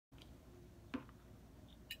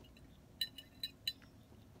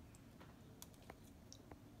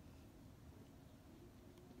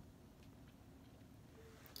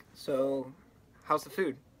So, how's the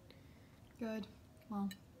food? Good. Well,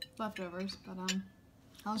 leftovers, but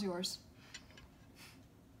how's yours?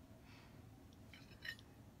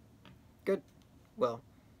 Good. Well,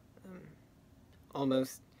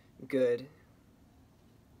 almost good.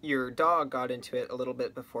 Your dog got into it a little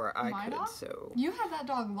bit before I My could, dog? so... You had that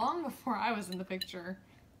dog long before I was in the picture.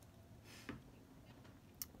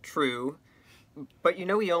 True. But you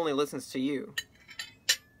know he only listens to you.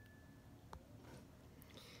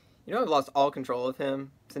 You know I've lost all control of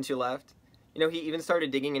him since you left. You know he even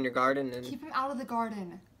started digging in your garden and... Keep him out of the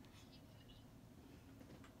garden.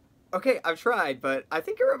 Okay, I've tried, but I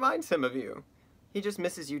think it reminds him of you. He just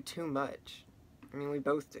misses you too much. I mean, we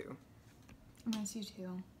both do. I miss you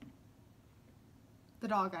too. The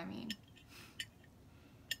dog, I mean.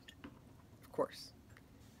 Of course.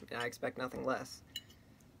 I mean, I expect nothing less.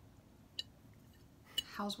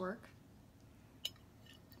 How's work?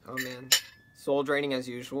 Oh man, soul draining as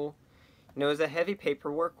usual. You know, it was a heavy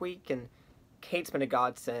paperwork week, and Kate's been a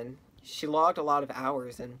godsend. She logged a lot of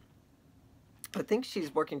hours, and I think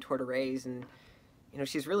she's working toward a raise, and you know,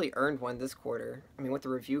 she's really earned one this quarter. I mean, with the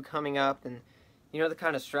review coming up, and you know, the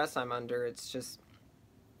kind of stress I'm under, it's just,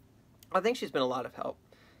 I think she's been a lot of help.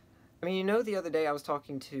 I mean, you know, the other day I was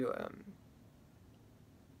talking to,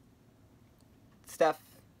 Steph.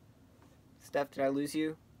 Steph, did I lose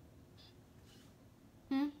you?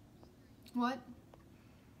 What?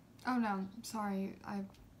 Oh no, sorry. I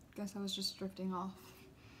guess I was just drifting off.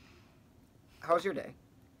 How was your day?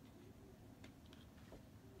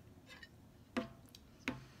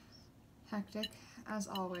 Hectic, as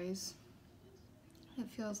always. It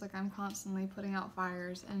feels like I'm constantly putting out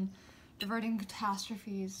fires and diverting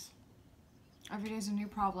catastrophes. Every day's a new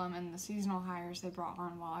problem, and the seasonal hires they brought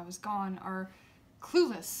on while I was gone are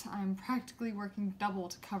clueless. I'm practically working double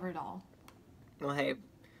to cover it all. Well, hey,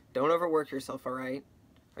 don't overwork yourself, alright?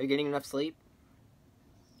 Are you getting enough sleep?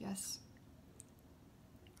 Yes.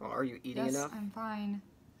 Well, are you eating Yes, enough? I'm fine.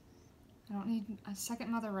 I don't need a second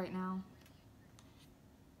mother right now.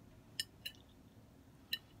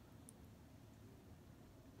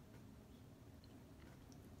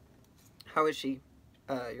 How is she,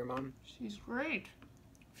 your mom? She's great.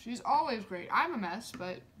 She's always great. I'm a mess,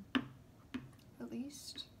 but at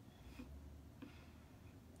least.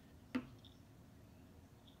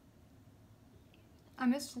 I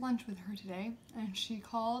missed lunch with her today, and she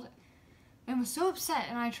called and was so upset,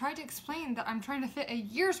 and I tried to explain that I'm trying to fit a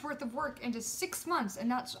year's worth of work into 6 months, and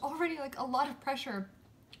that's already like a lot of pressure.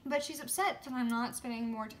 But she's upset that I'm not spending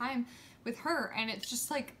more time with her, and it's just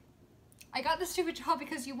like, I got this stupid job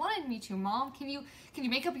because you wanted me to, Mom. Can you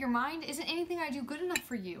make up your mind? Isn't anything I do good enough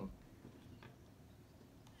for you?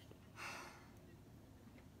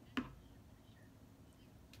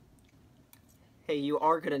 Hey, you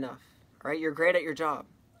are good enough, alright? You're great at your job.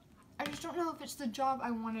 I just don't know if it's the job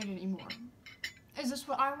I wanted anymore. Is this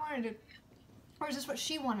what I wanted, or is this what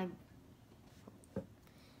she wanted? You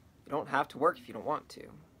don't have to work if you don't want to.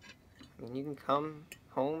 I mean, you can come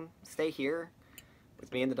home, stay here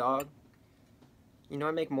with me and the dog. You know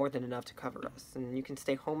I make more than enough to cover us, and you can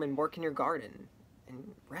stay home and work in your garden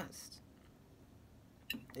and rest.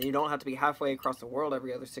 And you don't have to be halfway across the world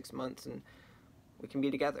every other 6 months, and we can be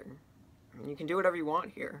together. I mean, you can do whatever you want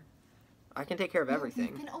here. I can take care of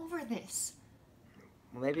everything. We've been over this.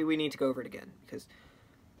 Well, maybe we need to go over it again, because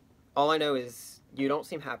all I know is you don't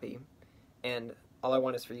seem happy, and all I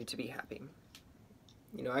want is for you to be happy.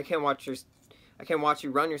 You know, I can't watch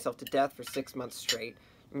you run yourself to death for 6 months straight.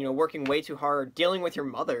 You know, working way too hard, dealing with your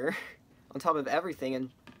mother on top of everything,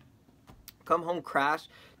 and come home, crash,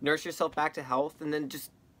 nurse yourself back to health, and then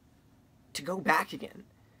just to go back again.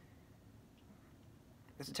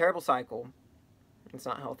 It's a terrible cycle. It's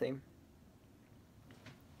not healthy.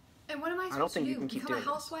 And what am I don't supposed think to you do? can keep Become a doing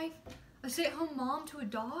this. housewife? A stay-at-home mom to a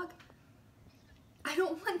dog? I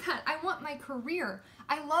don't want that. I want my career.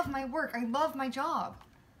 I love my work. I love my job.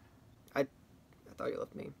 I thought you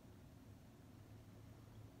loved me.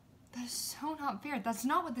 That is so not fair. That's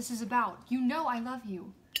not what this is about. You know I love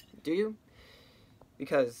you. Do you?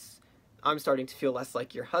 Because I'm starting to feel less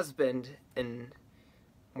like your husband and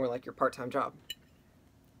more like your part-time job.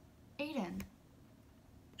 Aiden.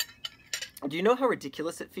 Do you know how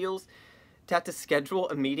ridiculous it feels to have to schedule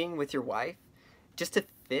a meeting with your wife just to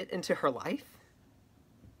fit into her life?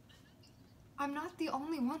 I'm not the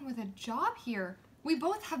only one with a job here. We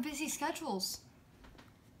both have busy schedules.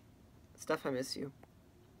 Steph, I miss you.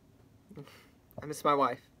 I miss my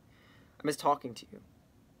wife. I miss talking to you.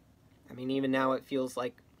 I mean, even now it feels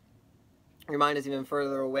like your mind is even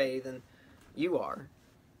further away than you are.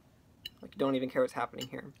 Like you don't even care what's happening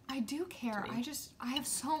here. I do care. I have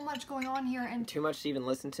so much going on here, and Too much to even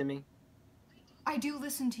listen to me? I do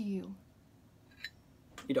listen to you.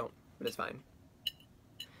 You don't, but it's fine.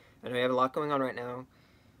 I know you have a lot going on right now,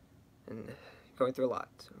 and going through a lot.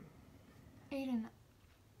 So. Aiden,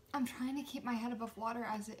 I'm trying to keep my head above water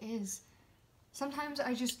as it is. Sometimes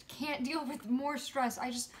I just can't deal with more stress.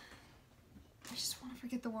 I just want to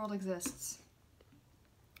forget the world exists.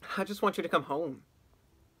 I just want you to come home.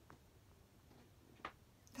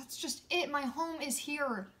 That's just it. My home is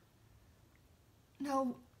here.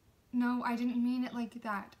 No, I didn't mean it like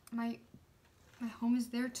that. My home is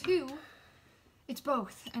there too. It's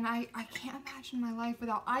both, and I can't imagine my life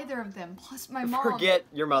without either of them. Plus my mom. Forget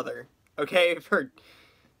your mother, okay?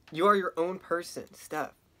 You are your own person,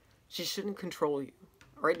 Steph. She shouldn't control you,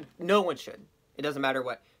 all right? No one should. It doesn't matter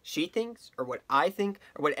what she thinks or what I think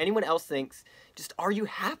or what anyone else thinks. Just, are you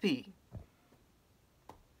happy?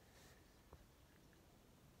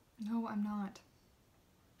 No, I'm not.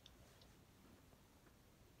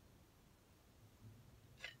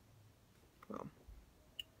 Well,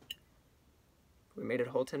 we made it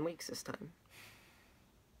a whole 10 weeks this time.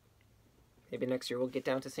 Maybe next year we'll get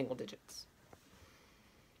down to single digits.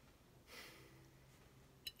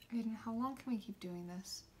 Aiden, how long can we keep doing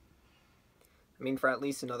this? I mean, for at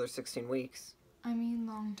least another 16 weeks. I mean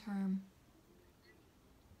long term.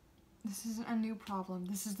 This isn't a new problem.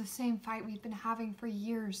 This is the same fight we've been having for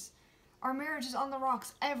years. Our marriage is on the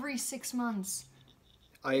rocks every 6 months.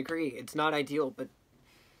 I agree. It's not ideal, but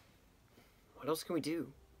what else can we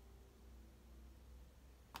do?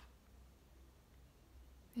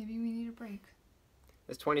 Maybe we need a break.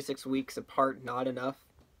 Is 26 weeks apart not enough?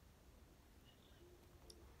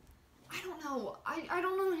 I don't know. I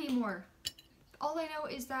don't know anymore. All I know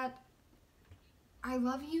is that I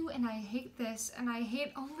love you and I hate this and I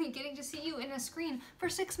hate only getting to see you in a screen for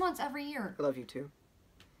 6 months every year. I love you too.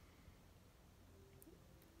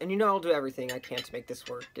 And you know I'll do everything I can to make this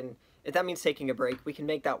work. And if that means taking a break, we can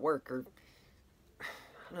make that work. Or, I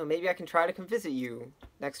don't know, maybe I can try to come visit you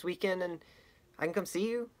next weekend and I can come see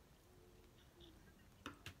you.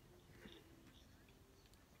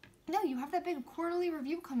 No, you have that big quarterly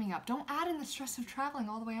review coming up. Don't add in the stress of traveling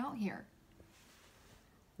all the way out here.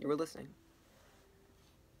 You were listening.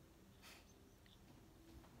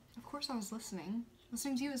 Of course I was listening.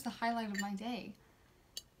 Listening to you is the highlight of my day.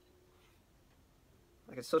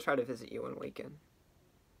 I could still try to visit you one weekend.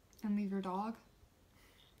 And leave your dog?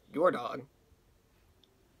 Your dog.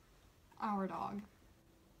 Our dog.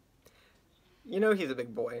 You know he's a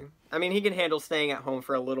big boy. I mean, he can handle staying at home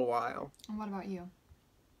for a little while. And what about you?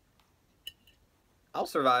 I'll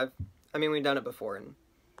survive. I mean, we've done it before, and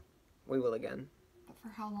we will again. But for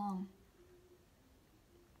how long?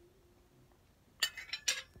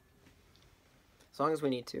 As long as we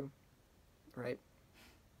need to. Right?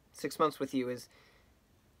 6 months with you is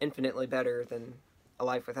infinitely better than a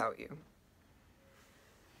life without you.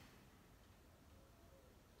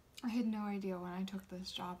 I had no idea when I took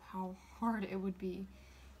this job how hard it would be.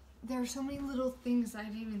 There are so many little things I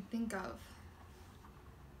didn't even think of.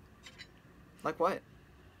 Like what?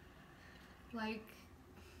 Like,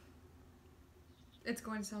 it's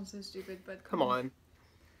going to sound so stupid, but... Come on.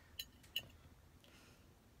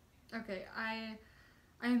 Okay, I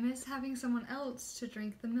miss having someone else to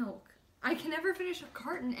drink the milk. I can never finish a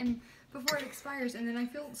carton and before it expires, and then I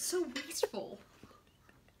feel so wasteful.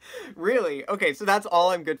 Really? Okay, so that's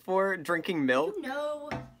all I'm good for? Drinking milk?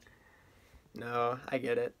 No. No, I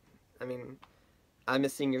get it. I mean, I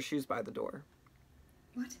miss seeing your shoes by the door.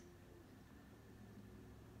 What?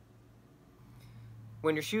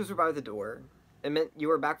 When your shoes were by the door, it meant you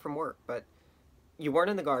were back from work, but you weren't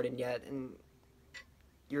in the garden yet, and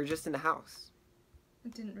you were just in the house. I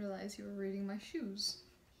didn't realize you were reading my shoes.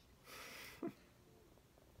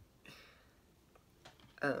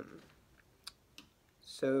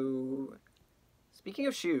 So, speaking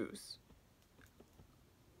of shoes,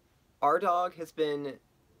 our dog has been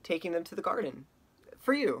taking them to the garden.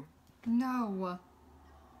 For you. No.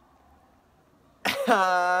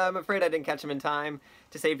 I'm afraid I didn't catch him in time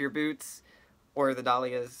to save your boots or the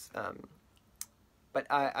dahlias. But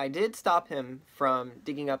I did stop him from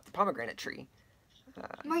digging up the pomegranate tree.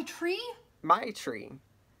 My tree? My tree.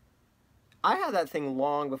 I had that thing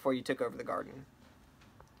long before you took over the garden.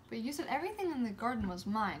 But you said everything in the garden was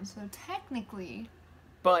mine, so technically...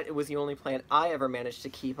 But it was the only plant I ever managed to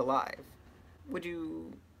keep alive. Would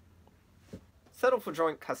you settle for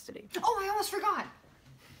joint custody? Oh, I almost forgot!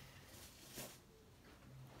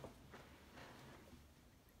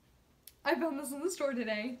 I found this in the store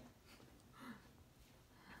today.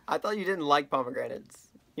 I thought you didn't like pomegranates.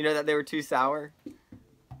 You know that they were too sour?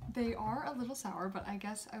 They are a little sour, but I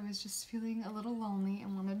guess I was just feeling a little lonely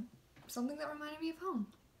and wanted something that reminded me of home.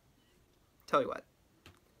 Tell you what.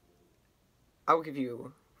 I will give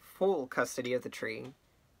you full custody of the tree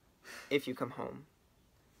if you come home.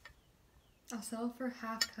 I'll settle for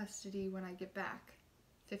half custody when I get back.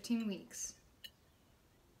 15 weeks.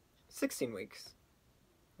 16 weeks.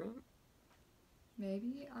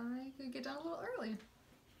 Maybe I could get done a little early.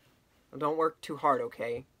 Well, don't work too hard,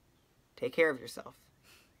 okay? Take care of yourself.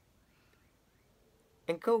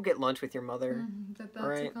 And go get lunch with your mother. That's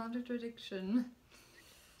right? a contradiction.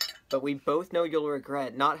 But we both know you'll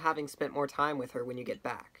regret not having spent more time with her when you get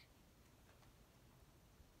back.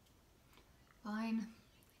 Fine.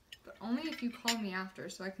 But only if you call me after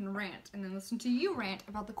so I can rant and then listen to you rant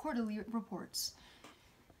about the quarterly reports.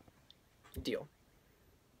 Deal.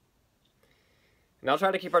 And I'll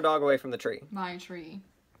try to keep our dog away from the tree. My tree.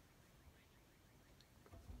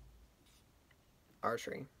 Our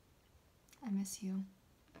tree. I miss you.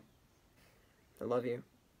 I love you.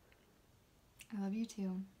 I love you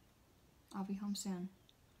too. I'll be home soon.